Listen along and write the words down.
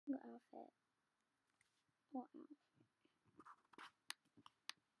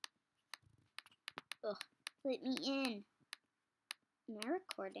Let me in. Am I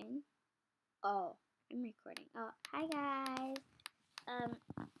recording? Oh, I'm recording. Oh, hi guys. Um,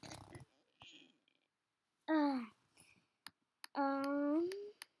 uh, um,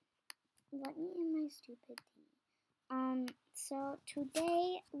 let me in my stupid thing. So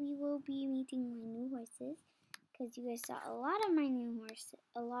today we will be meeting my new horses because you guys saw a lot of my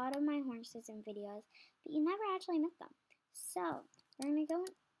horses in videos, but you never actually met them. So we're gonna go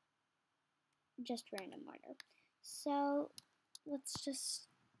in just random order. So let's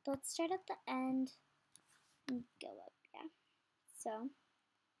start at the end and go up. Yeah. So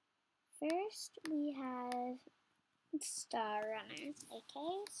first we have Star Runner.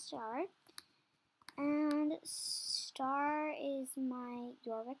 Okay, Star. And Star is my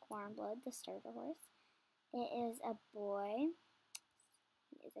Jorvik Warmblood, the starter horse. It is a boy.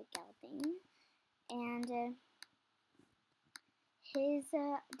 He is a gelding. And his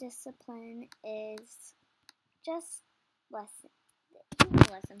discipline is just lesson. He's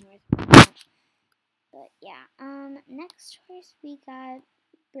a lesson horse. But yeah. Next horse we got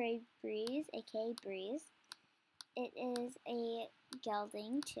Brave Breeze, aka Breeze. It is a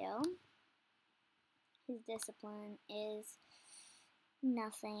gelding too. His discipline is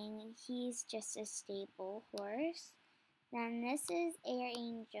nothing. He's just a stable horse. Then this is Air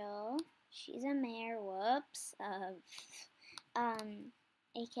Angel. She's a mare. Whoops.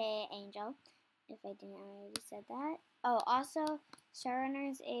 AKA Angel. If I didn't already said that. Oh, also, Star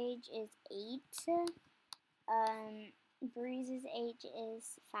Runner's age is 8. Breeze's age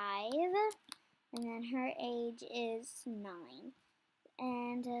is 5. And then her age is 9.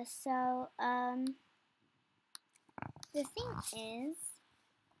 And the thing is,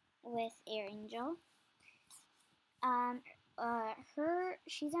 with Air Angel,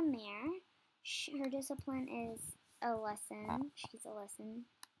 she's a mare. Her discipline is a lesson. She's a lesson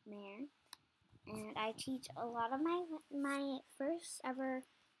mare. And I teach a lot of my first ever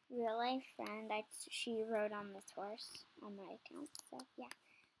real life friend. She rode on this horse on my account. So yeah.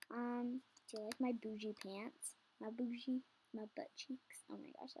 Do you like my bougie pants? My bougie, my butt cheeks. Oh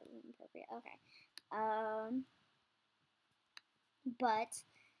my gosh, that was inappropriate. Okay. But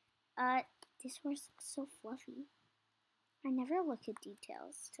this horse looks so fluffy. I never look at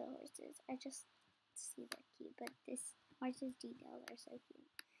details to horses. I just see they're cute. But this horse's details are so cute.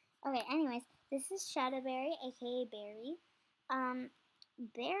 Okay, anyways, this is Shadowberry, aka Berry.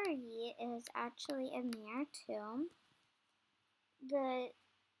 Berry is actually a mare too.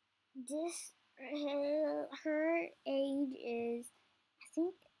 Her age is, I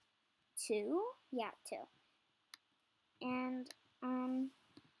think, 2. Yeah, 2. And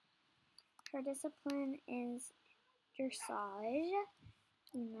her discipline is dressage.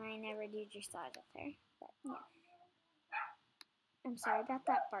 I never do dressage up there, but yeah. I'm sorry about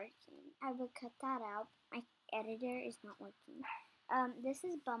that barking. I would cut that out. My editor is not working. This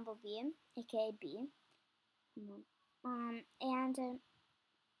is Bumblebee, aka B.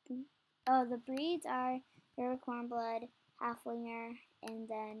 The breeds are Jorvik Warmblood, Halflinger, and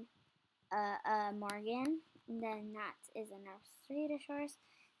then Morgan. And then that is a Swedish horse.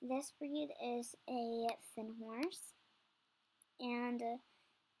 This breed is a thin horse, and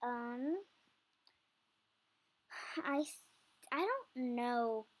I don't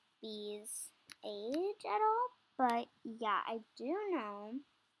know B's age at all, but yeah, I do know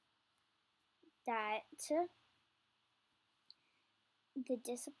that the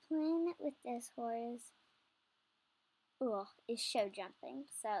discipline with this horse is show jumping.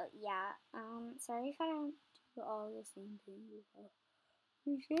 So yeah, sorry if I don't do all the same things.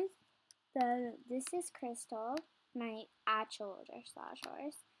 This is Crystal, my actual dressage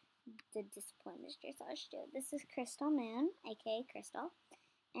horse. The discipline is dressage too. This is Crystal Moon, aka Crystal,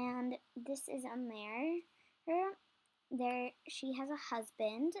 and this is a mare. She has a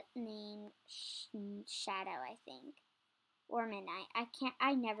husband named Shadow, I think, or Midnight.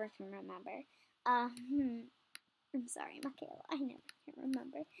 I never can remember. I'm sorry, Michaela. I never can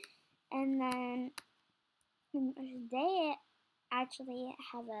remember. And then they actually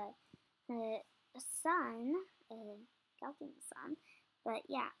have a son, a gelding son. But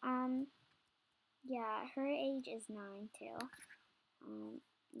yeah, her age is 9 too.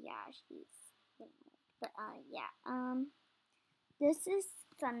 Yeah, she's getting old. But yeah, this is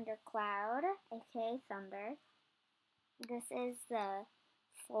Thundercloud, aka Thunder. This is the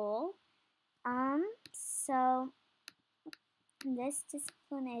foal. So this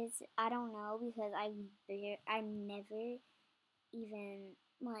discipline is, I don't know, because I never even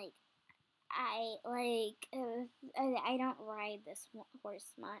I don't ride this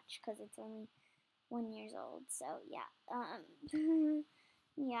horse much because it's only 1 year old. So yeah,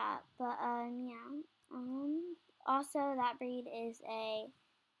 yeah, but yeah. Also that breed is a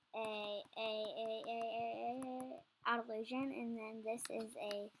Andalusian, and then this is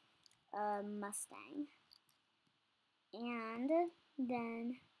a Mustang. And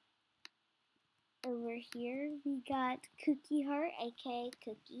then over here we got Cookie Heart, aka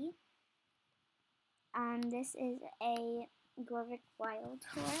Cookie. This is a Gorvik Wild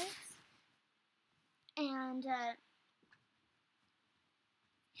horse, and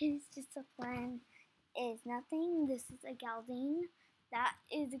his discipline is nothing. This is a gelding. That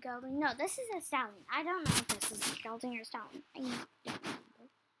is a gelding. No, this is a stallion. I don't know if this is a gelding or stallion. I don't remember.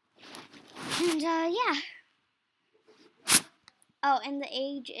 And yeah. Oh, and the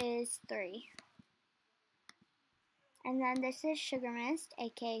age is 3. And then this is Sugar Mist,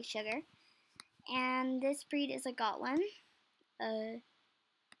 aka Sugar. And this breed is a Gotland,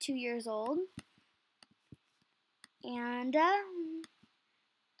 2 years old. And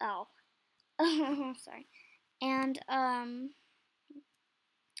oh, sorry. And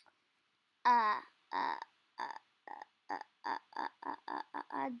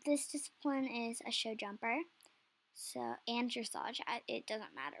this discipline is a show jumper. So, and dressage. It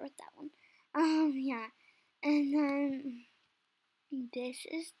doesn't matter with that one. Yeah. And then this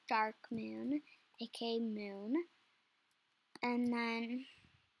is Dark Moon, aka Moon. And then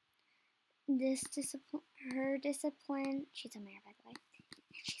this discipline, her discipline, she's a mare, by the way.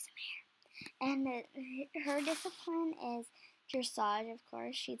 She's a mare. And her discipline is dressage, of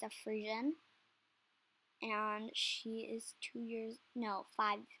course. She's a Frisian. And she is 6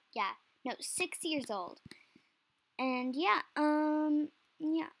 years old. And yeah,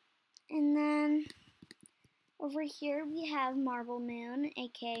 yeah. And then over here we have Marble Moon,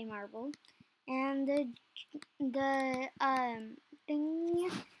 aka Marble. And the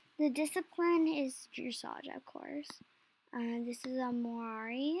discipline is dressage, of course. This is a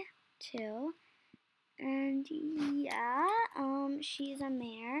Moari too. And yeah, she's a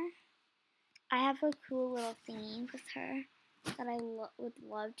mare. I have a cool little thingy with her that I would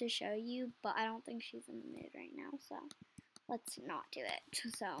love to show you, but I don't think she's in the mood right now, so let's not do it.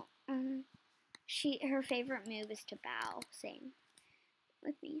 So, her favorite move is to bow, same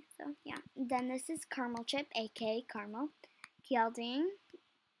with me, so yeah. Then this is Caramel Chip, aka Caramel. Gelding,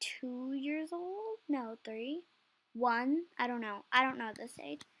 2 years old? No, 3? 1? I don't know this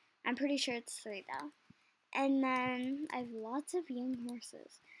age. I'm pretty sure it's 3 though. And then I have lots of young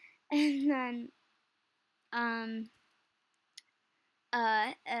horses. And then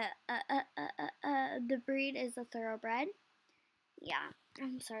the breed is a thoroughbred. Yeah,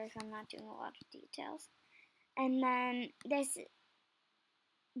 I'm sorry if I'm not doing a lot of details. And then this,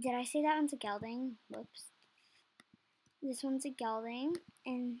 did I say that one's a gelding? Whoops. This one's a gelding,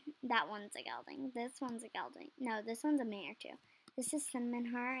 and that one's a gelding. This one's a gelding. No, this one's a mare too. This is Cinnamon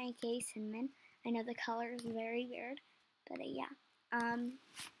Heart, aka Cinnamon. I know the color is very weird, but yeah.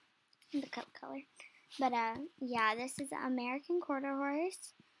 The cup color. But yeah, this is an American quarter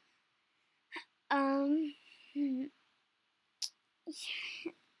horse.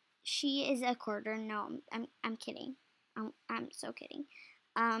 She is a quarter. No, I'm kidding. I'm so kidding.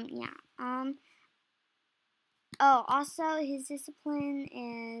 Yeah. Oh, also his discipline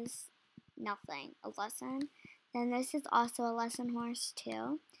is nothing, a lesson. Then this is also a lesson horse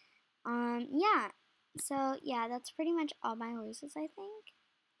too. Yeah. So yeah, that's pretty much all my horses, I think.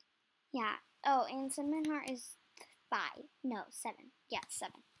 Yeah. Oh, and Cinnamon Heart is 5. No, 7. Yeah,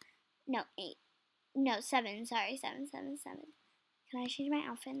 7. No, 8. No, 7. Sorry, 7. Can I change my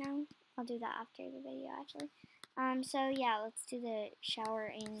outfit now? I'll do that after the video, actually. So yeah, let's do the shower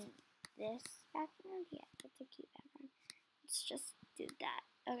in this background. Yeah, that's a cute background. Let's just do that.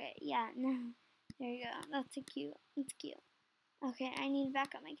 Okay, yeah, no. There you go. That's cute. Okay, I need to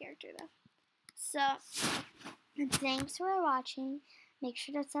back up my character, though. So, thanks for watching. Make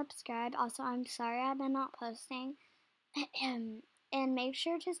sure to subscribe. Also, I'm sorry I've been not posting. And make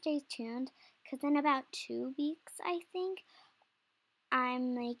sure to stay tuned, because in about 2 weeks, I think,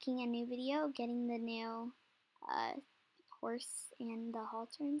 I'm making a new video, getting the new horse and the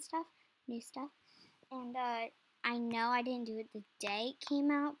halter and stuff, new stuff. And I know I didn't do it the day it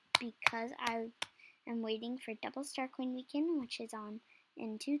came out, because I am waiting for Double Star Coin Weekend, which is on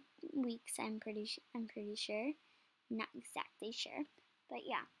in 2 weeks. I'm pretty sure, not exactly sure, but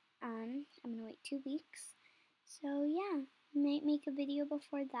yeah. I'm gonna wait 2 weeks. So yeah, might make a video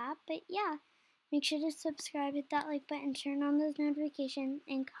before that, but yeah. Make sure to subscribe, hit that like button, turn on those notifications,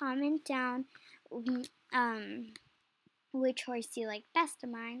 and comment down which horse you like best of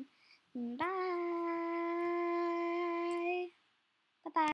mine. Bye!